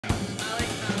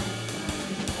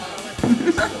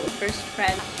First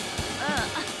friend.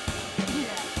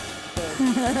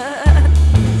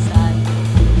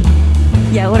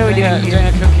 Yeah, what are we doing here? Doing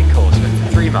a cooking course for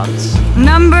 3 months.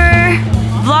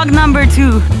 Vlog number 2.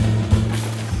 You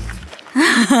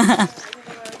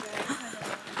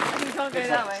can't go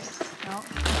that way.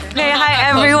 Okay, hi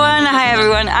everyone.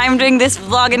 I'm doing this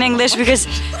vlog in English because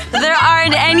there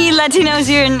aren't any Latinos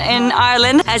here in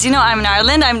Ireland. As you know, I'm in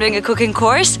Ireland. I'm doing a cooking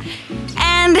course,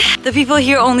 and the people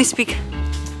here only speak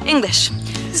English.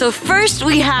 So first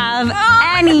we have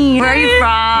Annie. Where are you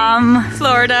from?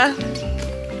 Florida.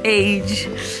 Age?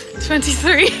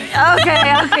 23.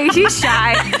 Okay, she's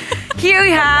shy. Here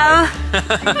we have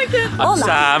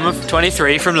Sam,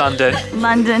 23, from London.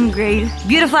 London, great.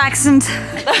 Beautiful accent.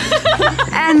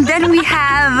 And then we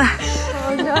have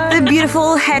the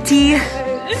beautiful Hetty.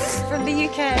 From the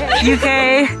UK.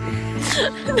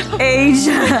 Age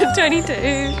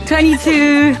 22.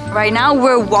 22. Right now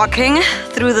we're walking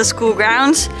through the school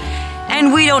grounds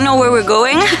and we don't know where we're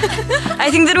going. I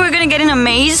think that we're gonna get in a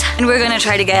maze and we're gonna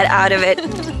try to get out of it.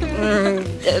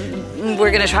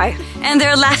 We're gonna try. And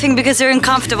they're laughing because they're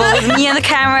uncomfortable with me and the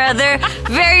camera. They're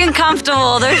very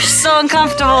uncomfortable. They're so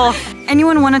uncomfortable.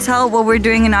 Anyone want to tell what we're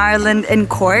doing in Ireland, in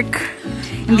Cork?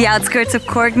 In the outskirts of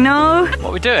Cork? No?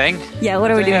 What we're doing? Yeah,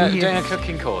 what are we doing here? Doing a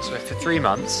cooking course for 3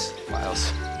 months.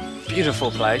 Wales.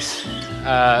 Beautiful place.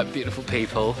 Beautiful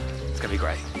people. It's gonna be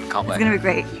great. Can't wait. It's gonna be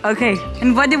great. Okay,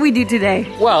 and what did we do today?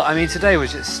 Well, I mean, today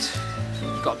was just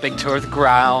got a big tour of the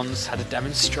grounds, had a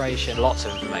demonstration, lots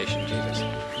of information, Jesus.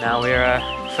 Now we're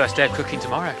first day of cooking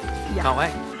tomorrow. Yeah. Can't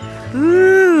wait.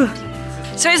 Ooh.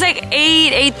 So it's like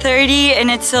 8:30 and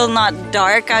it's still not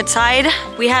dark outside.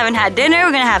 We haven't had dinner,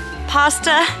 we're gonna have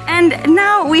pasta. And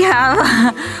now we have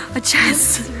a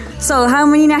chess. So how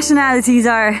many nationalities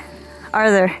are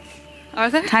there? Are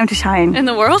there? Time to shine. In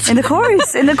the world? In the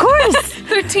course, in the course.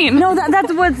 13. No,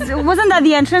 wasn't that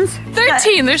the entrance?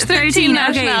 13. There's 13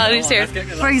 nationalities here.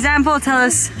 For example, tell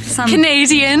us some.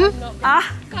 Canadian.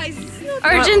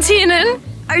 Argentinian.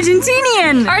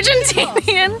 Argentinian.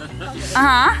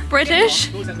 British.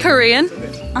 Korean.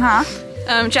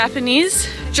 Japanese.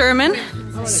 German.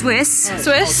 Swiss.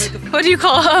 What do you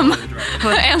call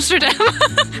Amsterdam?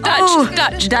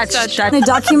 Dutch. The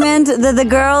document that the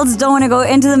girls don't want to go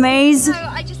into the maze. So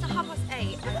I just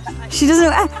 8:30. She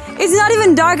doesn't. It's not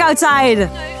even dark outside.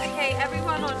 Okay,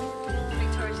 everyone on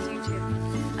Victoria's YouTube.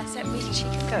 I said she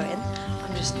can go in.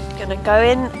 I'm just gonna go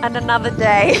in and another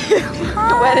day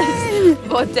when it's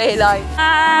more daylight.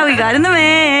 We got in the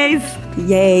maze.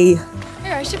 Yay.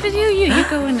 Here, I should video you. You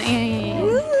go in.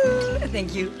 Yeah.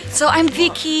 Thank you. So I'm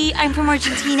Vicky, I'm from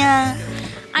Argentina.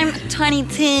 I'm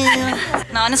 22.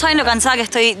 No saben lo cansada que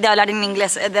estoy de hablar en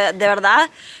inglés, de verdad.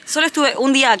 Solo estuve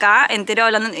un día acá, entero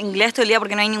hablando en inglés todo el día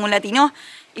porque no hay ningún latino.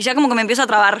 Y ya como que me empiezo a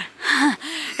trabar.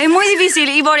 Es muy difícil.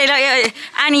 Y por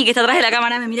Annie, que está atrás de la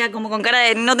cámara, me mira como con cara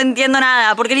de no te entiendo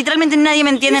nada. Porque literalmente nadie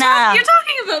me entiende nada. You're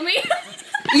talking about me.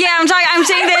 Yeah, I'm saying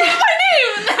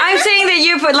that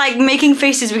you're like making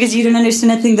faces because you don't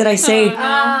understand a thing that I say.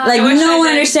 Like no one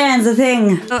understands the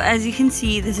thing. So as you can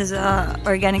see, this is a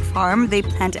organic farm. They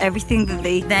plant everything that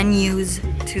they then use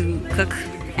to cook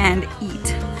and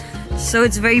eat. So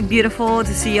it's very beautiful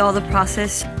to see all the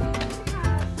process.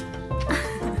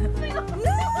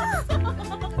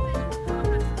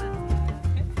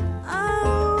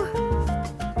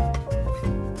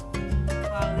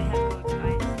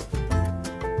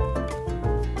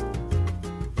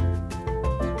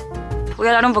 Voy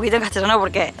a hablar un poquito en castellano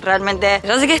porque realmente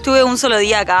yo sé que estuve un solo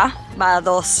día acá, va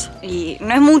 2, y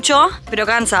no es mucho, pero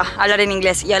cansa hablar en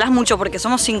inglés y hablas mucho porque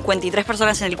somos 53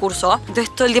 personas en el curso, entonces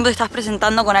todo el tiempo te estás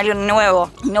presentando con algo nuevo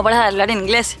y no paras de hablar en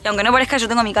inglés, y aunque no parezca yo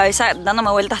tengo mi cabeza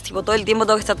dándome vueltas tipo todo el tiempo,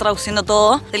 tengo que estar traduciendo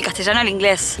todo del castellano al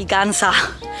inglés y cansa.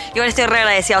 Igual estoy re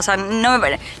agradecida, o sea, no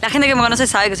me... la gente que me conoce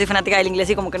sabe que soy fanática del inglés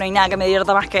y como que no hay nada que me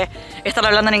divierta más que estar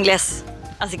hablando en inglés.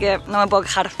 Así que no me puedo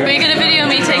quejar. Are you gonna video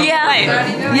me taking a bite?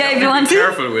 Yeah, if you want to. Be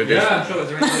careful with it.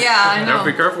 Yeah, I know.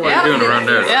 Be careful what you're doing around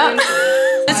there. Yeah.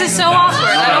 This is so awkward.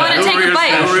 I don't want to take a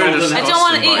bite. I don't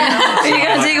want to eat. Are you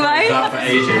gonna take a bite? For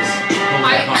ages.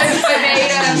 I made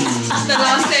the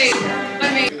last day. I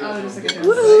made. Oh, just like a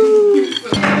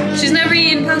She's never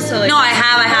eaten pasta like No, I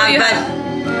have, you but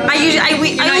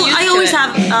I always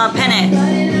have penne.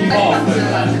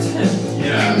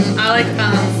 I like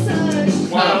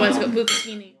what's it called?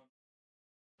 Bucatini.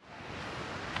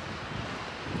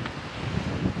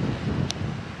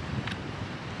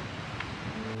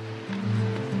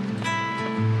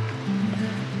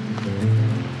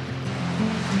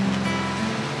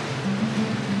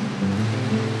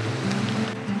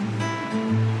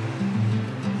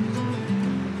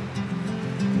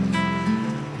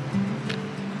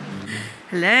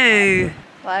 Hello.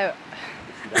 Wow.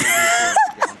 I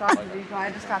just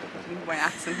got my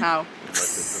accent now. I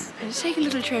just take a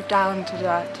little trip down to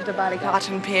the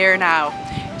Ballycotton Pier now.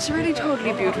 It's really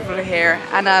totally beautiful here,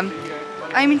 and I'm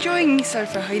enjoying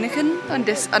myself for Heineken on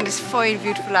this fine,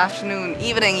 beautiful afternoon,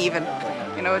 evening even.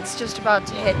 You know, it's just about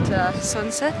to hit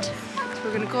sunset, so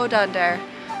we're gonna go down there,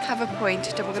 have a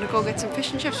pint, then we're gonna go get some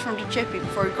fish and chips from the chippy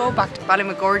before we go back to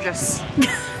Ballymagorgeous,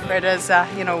 where there's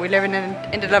you know, we live in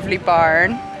the lovely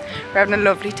barn. We're having a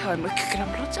lovely time. We're cooking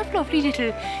up lots of lovely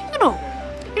little, you know,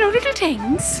 little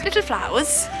things, little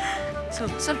flowers. So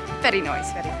very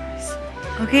nice, very nice.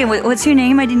 Okay, what's your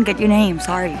name? I didn't get your name,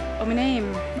 sorry. Oh, my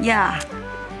name? Yeah.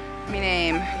 My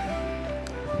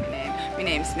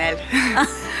name's Nell.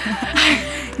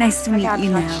 Nice to meet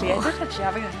you now.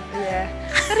 Yeah.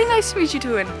 Very nice to meet you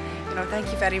too, and you know, thank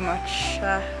you very much.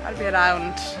 I'll be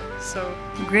around. So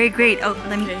Great. Oh,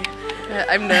 let me.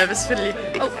 I'm nervous for you.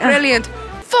 Oh, brilliant!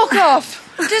 Fuck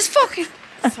off! Just fucking.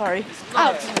 Sorry.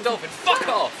 Dolphin, fuck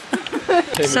off!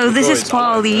 So this is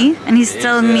Paulie, and he's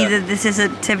telling me that this is a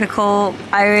typical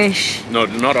Irish. No,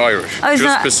 not Irish. Oh, it's just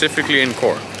not... specifically in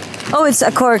Cork. Oh, it's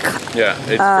a Cork. Yeah,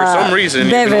 for some reason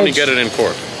you can only get it in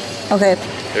Cork. Okay.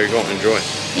 There you go, enjoy.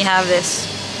 You have this.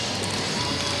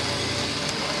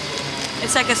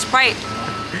 It's like a Sprite,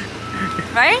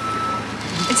 right?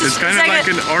 It's kind of like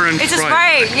an orange It's a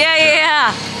Sprite. Sprite.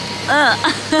 Yeah.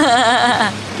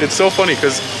 It's so funny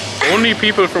because only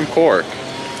people from Cork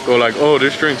go like, oh,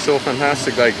 this drink's so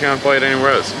fantastic, I can't buy it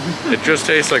anywhere else. It just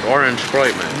tastes like orange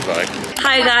Sprite, man. Like.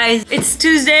 Hi guys, it's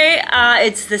Tuesday.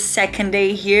 It's the second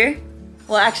day here.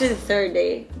 Well, actually the third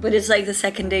day, but it's like the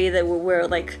second day that we're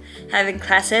like having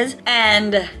classes,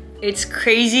 and it's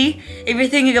crazy. If you're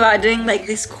thinking about doing like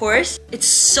this course, it's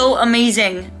so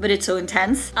amazing, but it's so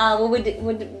intense. What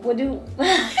do?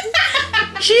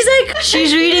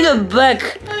 She's reading a book.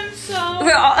 I'm so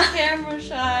camera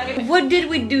shy. What did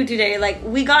we do today? Like,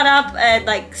 we got up at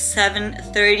like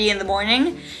 7:30 in the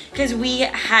morning because we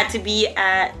had to be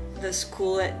at the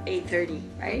school at 8:30,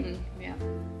 right? Yeah.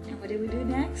 And what did we do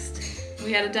next?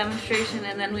 We had a demonstration,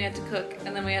 and then we had to cook,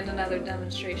 and then we had another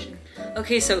demonstration.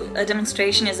 Okay, so a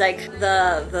demonstration is like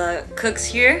the cooks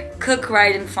here cook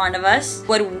right in front of us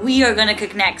what we are gonna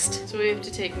cook next. So we have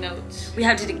to take notes. We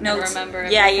have to take notes. Remember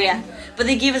Yeah. everything. But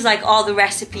they give us like all the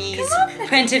recipes,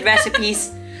 printed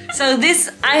recipes. So this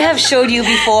I have showed you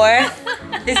before.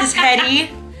 This is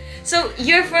Hetty. So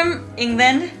you're from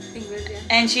England,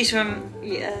 and she's from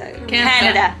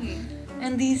Canada.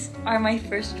 And these are my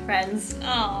first friends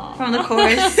from the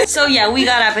course. So yeah, we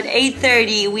got up at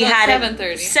 8:30. We had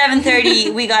 7:30.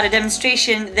 7:30. We got a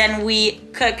demonstration. Then we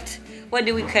cooked. What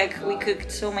did we cook? We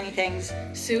cooked so many things.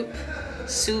 Soup.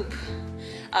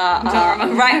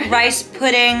 Rice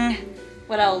pudding.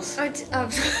 What else?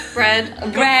 Bread.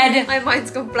 My mind's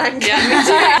gone blank.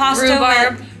 Yeah.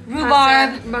 Pasta.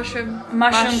 Rhubarb.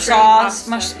 Mushroom sauce.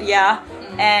 pasta. Yeah.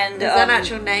 And It's an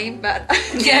actual name, but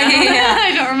yeah. I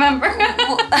don't remember.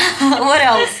 What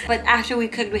else? But after we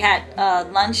cooked, we had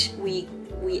lunch. We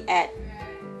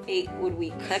ate what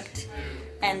we cooked,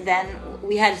 and then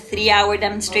we had a 3-hour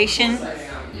demonstration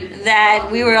that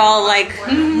we were all like,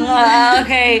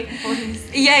 okay.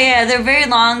 Yeah, they're very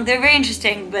long, they're very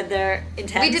interesting, but they're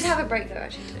intense. we did have a break though,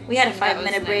 actually. We had a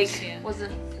 5-minute break. Nice, yeah.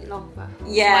 Wasn't long, but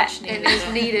Yeah. it was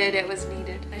needed. It was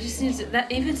needed. I just needed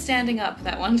that. Even standing up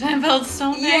that one time felt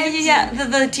so nice. Yeah.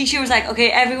 The teacher was like, okay,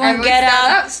 everyone get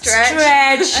stand up, up,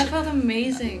 stretch. I felt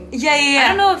amazing. Yeah. I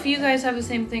don't know if you guys have the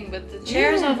same thing, but the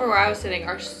chairs over where I was sitting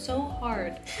are so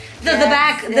hard. The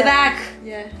back.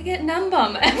 Yeah. I get numb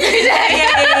bum every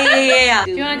day. Yeah.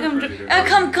 Do you want to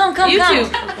come? Come. YouTube.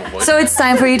 So it's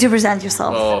time for you to present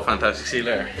yourself. Oh, fantastic. See you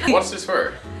later. What's this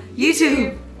for?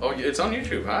 YouTube. Oh, it's on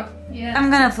YouTube, huh? Yeah. I'm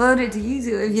gonna upload it to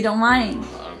YouTube if you don't mind.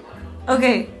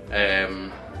 Okay.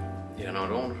 Yeah, no,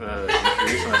 don't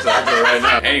introduce myself right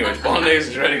now. Anyways, bolognese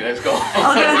is ready, let's go.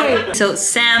 Okay. So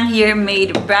Sam here made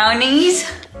brownies.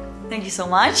 Thank you so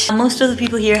much. Most of the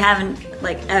people here haven't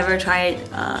like ever tried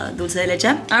dulce de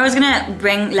leche. I was gonna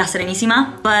bring la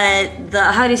serenissima, but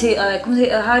how do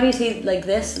you say like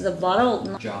this? The bottle?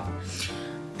 No. Jar.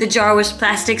 The jar was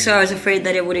plastic, so I was afraid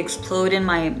that it would explode in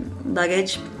my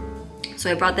luggage. So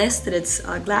I brought this, that it's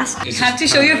glass. You have to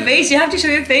show your face, you have to show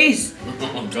your face.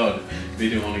 Oh god,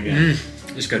 video on again.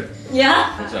 It's good.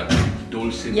 Yeah? What's that?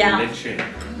 Dulce de Yeah. leche.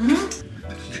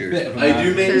 Cheers. I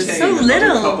do maintain so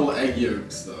little. a couple egg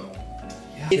yolks though.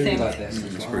 You think? Like this.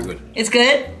 It's very good. It's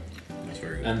good? It's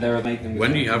very good. And they're making.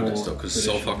 When do you have this stuff? Because it's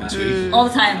so fucking sweet. All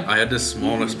the time. I had the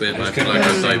smallest bit, but I feel like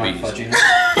that's diabetes.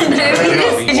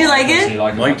 Did you like it?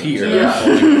 My teeth are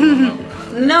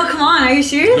falling. No, come on, are you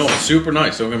serious? No, it's super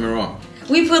nice, don't get me wrong.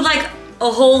 We put like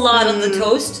a whole lot on the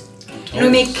toast. And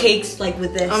we make cakes like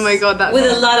with this. Oh my god, that's with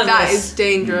a lot of that this. is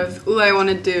dangerous. All I want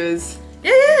to do is.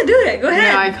 Yeah, do it. Go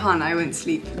ahead. No, I can't. I won't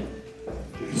sleep. I'm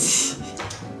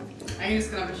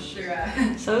just gonna have a sugar.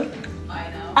 So? I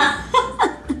know.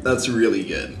 That's really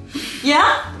good.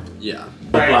 Yeah? Yeah.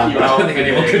 I don't think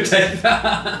anyone could take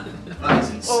that. That's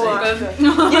insane.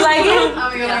 You like it? Oh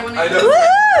my god, I want to. Woo!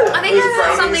 I think I've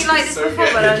had something like this before,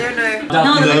 but I don't know.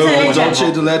 No, the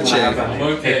Dolce de leche. I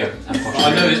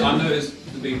noticed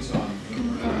the beans on.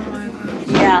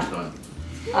 Yeah.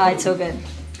 Oh, it's so good.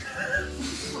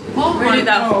 Really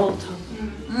that whole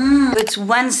It's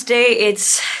Wednesday,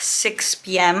 it's 6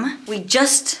 p.m. We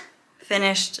just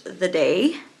finished the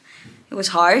day. It was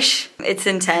harsh, it's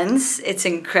intense, it's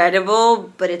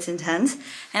incredible, but it's intense.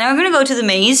 And I'm gonna go to the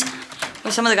maze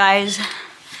with some of the guys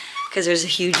because there's a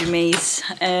huge maze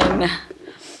and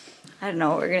I don't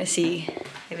know, we're gonna see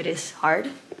if it is hard.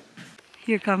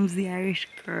 Here comes the Irish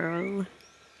girl.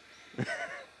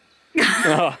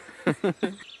 Oh.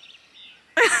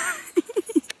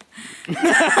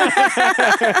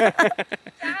 Dad!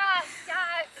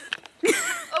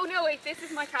 Oh no, wait, this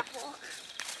is my catwalk.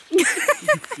 This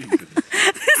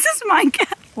is my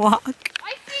catwalk.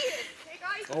 I see it! Hey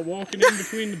guys, Oh, walking in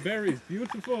between the berries,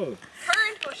 beautiful.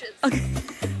 currant bushes. Okay.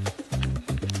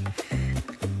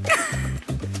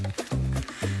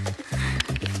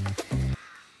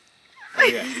 Oh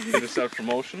yeah, bit of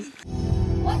self-promotion.